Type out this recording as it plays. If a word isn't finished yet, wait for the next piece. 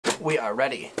We are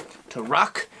ready to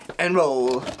rock and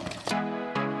roll.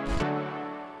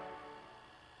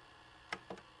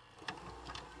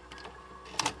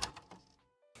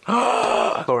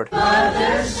 Lord. Hi,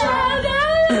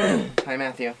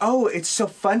 Matthew. Oh, it's so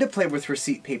fun to play with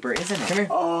receipt paper, isn't it? Come here.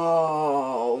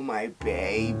 Oh, my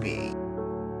baby.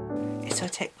 It's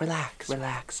okay. Relax,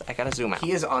 relax. I gotta zoom out.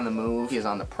 He is on the move. He is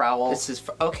on the prowl. This is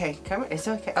okay, come here. It's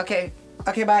okay. Okay.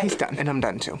 Okay, bye. He's done. And I'm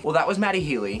done too. Well, that was Maddie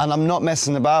Healy. And I'm not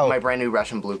messing about. My brand new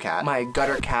Russian blue cat. My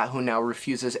gutter cat who now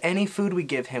refuses any food we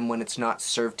give him when it's not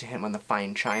served to him on the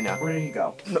fine china. Where did he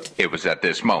go? No. It was at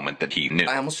this moment that he knew.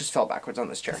 I almost just fell backwards on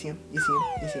this chair. You see him? You see him?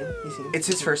 You see him? You see him? It's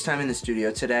his first time in the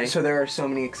studio today, so there are so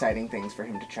many exciting things for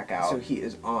him to check out. So he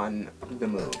is on the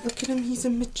move. Look at him, he's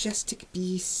a majestic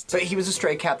beast. But he was a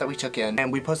stray cat that we took in,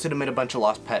 and we posted him in a bunch of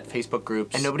lost pet Facebook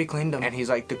groups, and nobody claimed him. And he's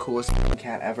like the coolest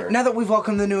cat ever. Now that we've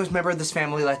welcomed the newest member of this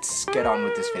family, let's get on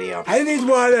with this video. I need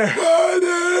water. Water!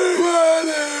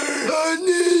 I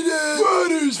need it!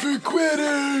 Water's for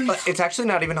quitters! But it's actually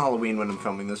not even Halloween when I'm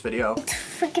filming this video. It's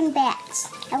freaking bats.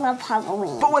 I love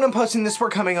Halloween. But when I'm posting this, we're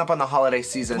coming up on the holiday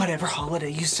season. Whatever holiday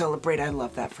you celebrate, I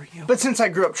love that for you. But since I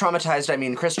grew up traumatized, I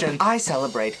mean Christian, I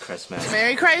celebrate Christmas.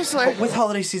 Mary Chrysler. But with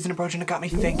holiday season approaching, it got me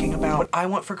thinking about what I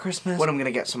want for Christmas, what I'm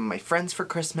gonna get some of my friends for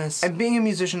Christmas. And being a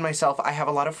musician myself, I have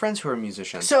a lot of friends who are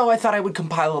musicians. So I thought I would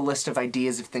compile a list of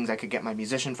ideas of things I could get my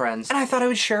musician friends, and I thought I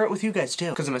would share it with you guys too.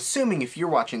 Because I'm assuming if you're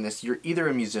watching this, you're either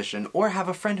a musician or have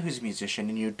a friend who's a musician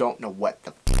and you don't know what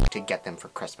the f to get them for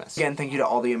Christmas. Again, thank you to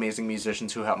all the amazing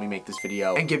musicians who helped me make this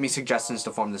video and give me suggestions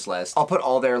to form this list. I'll put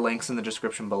all their links in the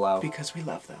description below because we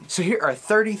love them. So here are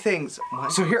 30 things.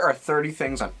 What? So here are 30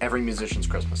 things on every musician's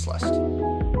Christmas list.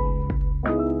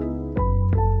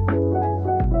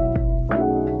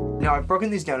 Now I've broken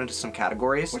these down into some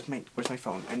categories. Where's my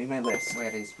phone? I need my list.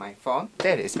 Where is my phone?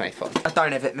 There is my phone. I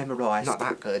don't have it memorized. Not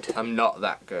that good. I'm not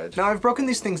that good. Now I've broken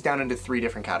these things down into 3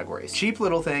 different categories. Cheap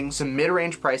little things, some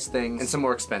mid-range price things, and some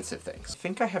more expensive things. I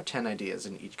think I have 10 ideas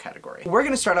in each category. We're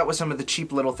gonna start out with some of the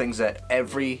cheap little things that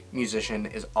every musician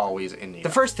is always in need of. The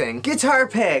first thing, guitar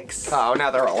picks. Oh,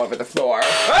 now they're all over the floor.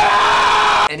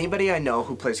 Anybody I know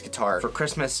who plays guitar for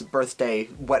Christmas, birthday,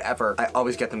 whatever, I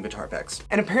always get them guitar picks.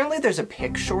 And apparently there's a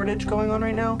pick shortage going on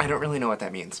right now. I don't really know what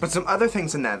that means. But some other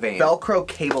things in that vein. Velcro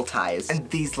cable ties and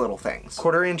these little things.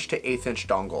 1/4 inch to 1/8 inch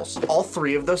dongles. All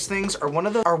 3 of those things are one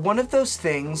of those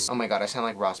things. Oh my god, I sound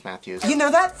like Ross Matthews. You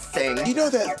know that thing? You know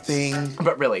that thing?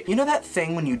 But really, you know that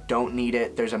thing when you don't need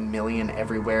it, there's a million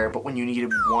everywhere, but when you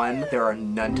needed one, there are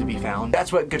none to be found?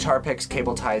 That's what guitar picks,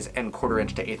 cable ties, and 1/4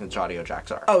 inch to 1/8 inch audio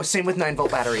jacks are. Oh, same with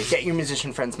 9-volt batteries. Get your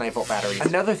musician friends 9-volt batteries.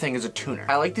 Another thing is a tuner.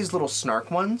 I like these little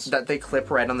snark ones that they clip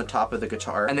right on the top of the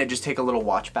guitar, and they just take a little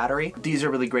watch battery. These are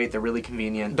really great, they're really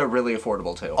convenient, they're really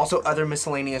affordable too. Also other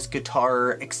miscellaneous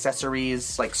guitar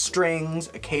accessories like strings,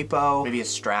 a capo, maybe a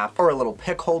strap, or a little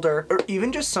pick holder, or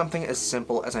even just something as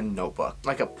simple as a notebook.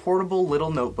 Like a portable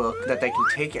little notebook that they can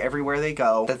take everywhere they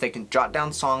go, that they can jot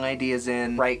down song ideas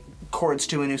in, write chords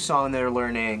to a new song they're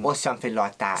learning, or something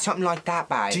like that. Something like that,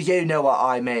 babe. Do you know what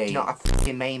I mean? Not a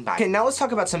f***ing mean, babe. Okay, now let's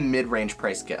talk about some mid-range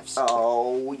price gifts.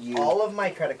 Oh, all of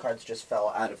my credit cards just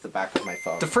fell out of the back of my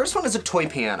phone. The first one is a toy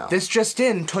piano. This just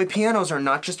in, toy pianos are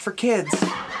not just for kids.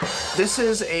 This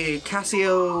is a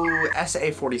Casio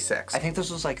SA46. I think this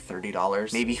was like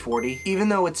 $30, maybe $40. Even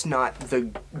though it's not the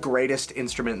greatest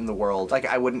instrument in the world, like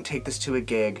I wouldn't take this to a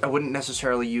gig. I wouldn't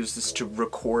necessarily use this to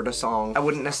record a song. I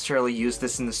wouldn't necessarily use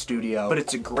this in the studio, but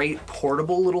it's a great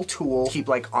portable little tool to keep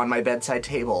like on my bedside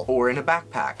table or in a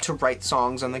backpack to write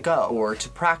songs on the go or to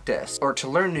practice or to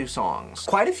learn new songs.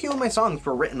 Quite a few of my songs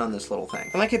were written on this little thing.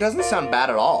 And like it doesn't sound bad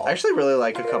at all. I actually really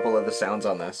like a couple of the sounds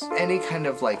on this. Any kind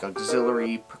of like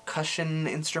auxiliary percussion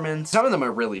instruments. Some of them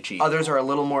are really cheap. Others are a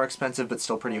little more expensive but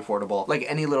still pretty affordable. Like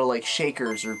any little like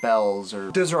shakers or bells,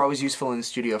 or those are always useful in the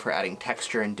studio for adding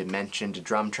texture and dimension to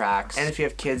drum tracks. And if you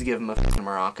have kids, give them a f***ing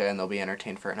maraca and they'll be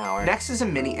entertained for an hour. Next is a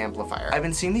mini amplifier. I've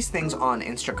been seeing these things on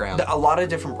Instagram. A lot of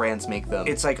different brands make them.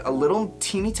 It's like a little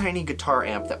teeny tiny guitar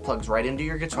amp that plugs right into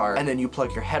your guitar and then you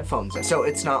plug your headphones in. So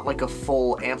it's not like a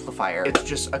full amplifier. It's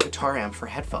just a guitar amp for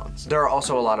headphones. There are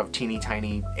also a lot of teeny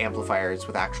tiny amplifiers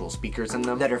with actual speakers in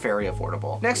them that are very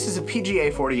affordable. Next is a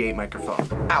PGA 48 microphone.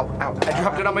 Ow, ow, I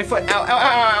dropped it on my foot. Ow, ow, ow,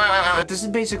 ow, ow. But this is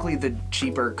basically the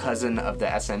cheaper cousin of the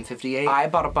SM58. I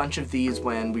bought a bunch of these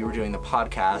when we were doing the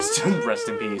podcast, rest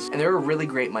in peace. And they're a really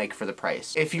great mic for the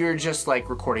price. If you're just like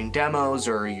recording demos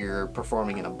or you're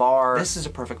performing in a bar, this is a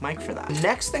perfect mic for that.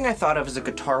 Next thing I thought thought of as a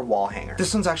guitar wall hanger.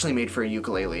 This one's actually made for a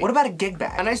ukulele. What about a gig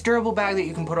bag? A nice durable bag that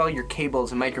you can put all your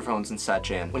cables and microphones and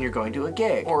such in when you're going to a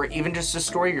gig, or even just to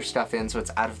store your stuff in so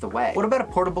it's out of the way. What about a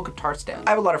portable guitar stand?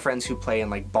 I have a lot of friends who play in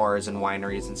like bars and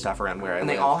wineries and stuff around where I live. And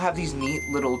they all have these neat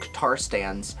little guitar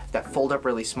stands that fold up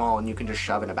really small and you can just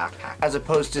shove in a backpack, as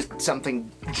opposed to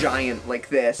something giant like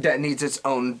this that needs its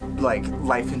own like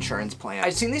life insurance plan.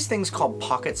 I've seen these things called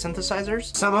pocket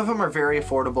synthesizers. Some of them are very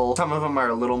affordable, some of them are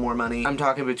a little more money. I'm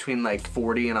talking between like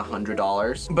 $40 and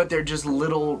 $100, but they're just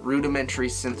little rudimentary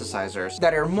synthesizers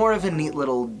that are more of a neat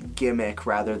little gimmick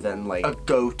rather than like a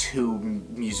go-to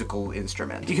musical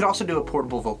instrument. You could also do a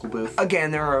portable vocal booth.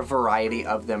 Again, there are a variety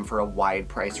of them for a wide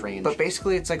price range, but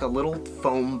basically it's like a little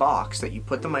foam box that you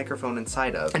put the microphone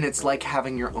inside of, and it's like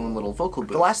having your own little vocal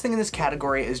booth. The last thing in this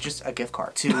category is just a gift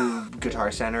card to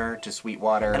Guitar Center, to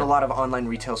Sweetwater, and a lot of online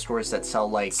retail stores that sell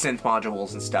like synth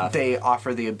modules and stuff. They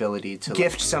offer the ability to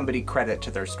gift somebody credit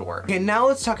to their store. Okay, now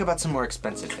let's talk about some more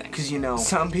expensive things, because you know,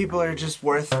 some people are just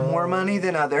worth more money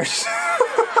than others.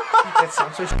 It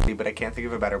sounds so shitty, but I can't think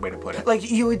of a better way to put it. Like,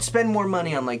 you would spend more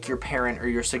money on like your parent or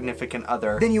your significant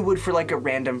other than you would for like a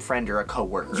random friend or a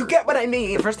coworker. You get what I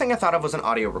mean? The first thing I thought of was an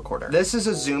audio recorder. This is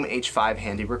a Zoom H5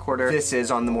 handy recorder. This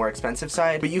is on the more expensive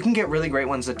side, but you can get really great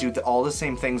ones that do all the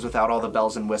same things without all the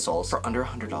bells and whistles for under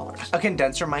 $100. A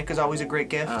condenser mic is always a great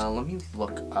gift. Let me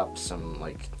look up some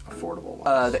like affordable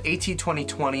ones. The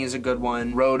AT2020 is a good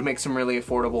one. Rode makes some really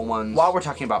affordable ones. While we're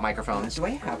talking about microphones, do I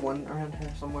have one around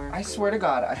here somewhere? I swear to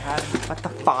God, I had. What the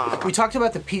fuck? We talked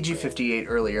about the PG58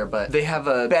 earlier, but they have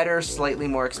a better, slightly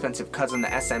more expensive cousin, the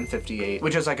SM58,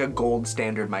 which is like a gold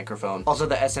standard microphone. Also,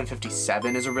 the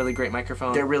SM57 is a really great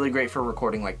microphone. They're really great for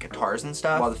recording like guitars and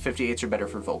stuff, while the 58s are better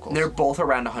for vocals. They're both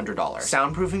around $100.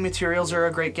 Soundproofing materials are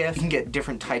a great gift. You can get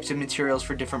different types of materials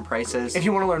for different prices. If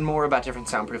you want to learn more about different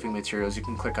soundproofing materials, you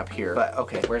can click up here. But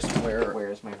okay, where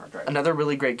is my hard drive? Another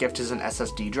really great gift is an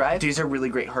SSD drive. These are really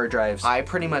great hard drives. I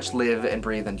pretty much live and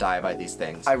breathe and die by these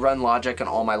things. I run Logic and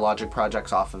all my Logic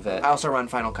projects off of it. I also run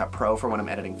Final Cut Pro for when I'm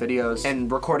editing videos.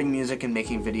 And recording music and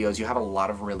making videos, you have a lot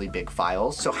of really big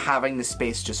files, so having the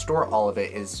space to store all of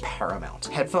it is paramount.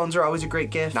 Headphones are always a great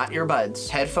gift. Not earbuds.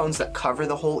 Headphones that cover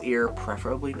the whole ear,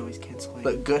 preferably noise canceling.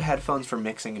 But good headphones for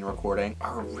mixing and recording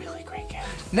are a really great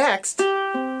gift. Next!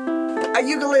 A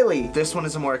ukulele! This one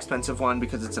is a more expensive one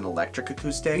because it's an electric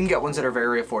acoustic. You can get ones that are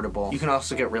very affordable. You can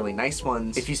also get really nice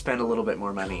ones if you spend a little bit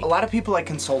more money. A lot of people I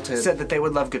consulted said that they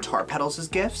would love guitar pedals as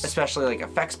gifts, especially like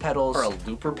effects pedals or a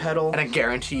looper pedal. And I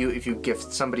guarantee you, if you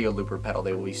gift somebody a looper pedal,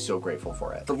 they will be so grateful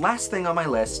for it. The last thing on my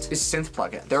list is synth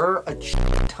plugins. There are a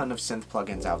ton of synth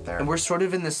plugins out there, and we're sort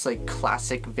of in this like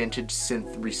classic vintage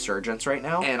synth resurgence right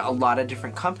now. And a lot of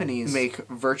different companies make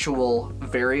virtual,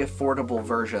 very affordable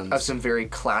versions of some very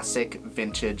classic,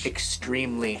 vintage,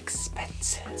 extremely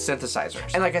expensive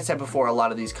synthesizers. And like I said before, a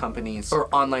lot of these companies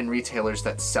or online retailers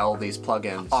that sell these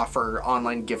plugins offer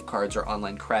online gift cards or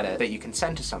online credit that you can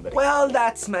send to somebody. Well,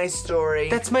 that's my story.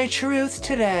 That's my truth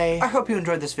today. I hope you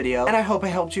enjoyed this video, and I hope I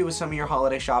helped you with some of your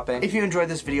holiday shopping. If you enjoyed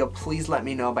this video, please let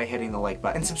me know by hitting the like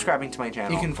button and subscribing to my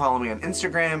channel. You can follow me on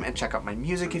Instagram and check out my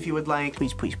music if you would like.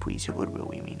 Please, please, please, it would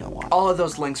really mean a lot. All of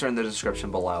those links are in the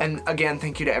description below. And again,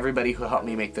 thank you to everybody who helped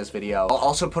me make this video. I'll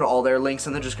also put all their links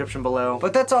in the description below.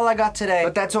 But that's all I got today.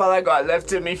 But that's all I got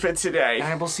left of me for today. And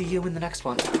I will see you in the next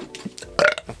one.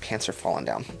 My pants are falling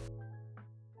down.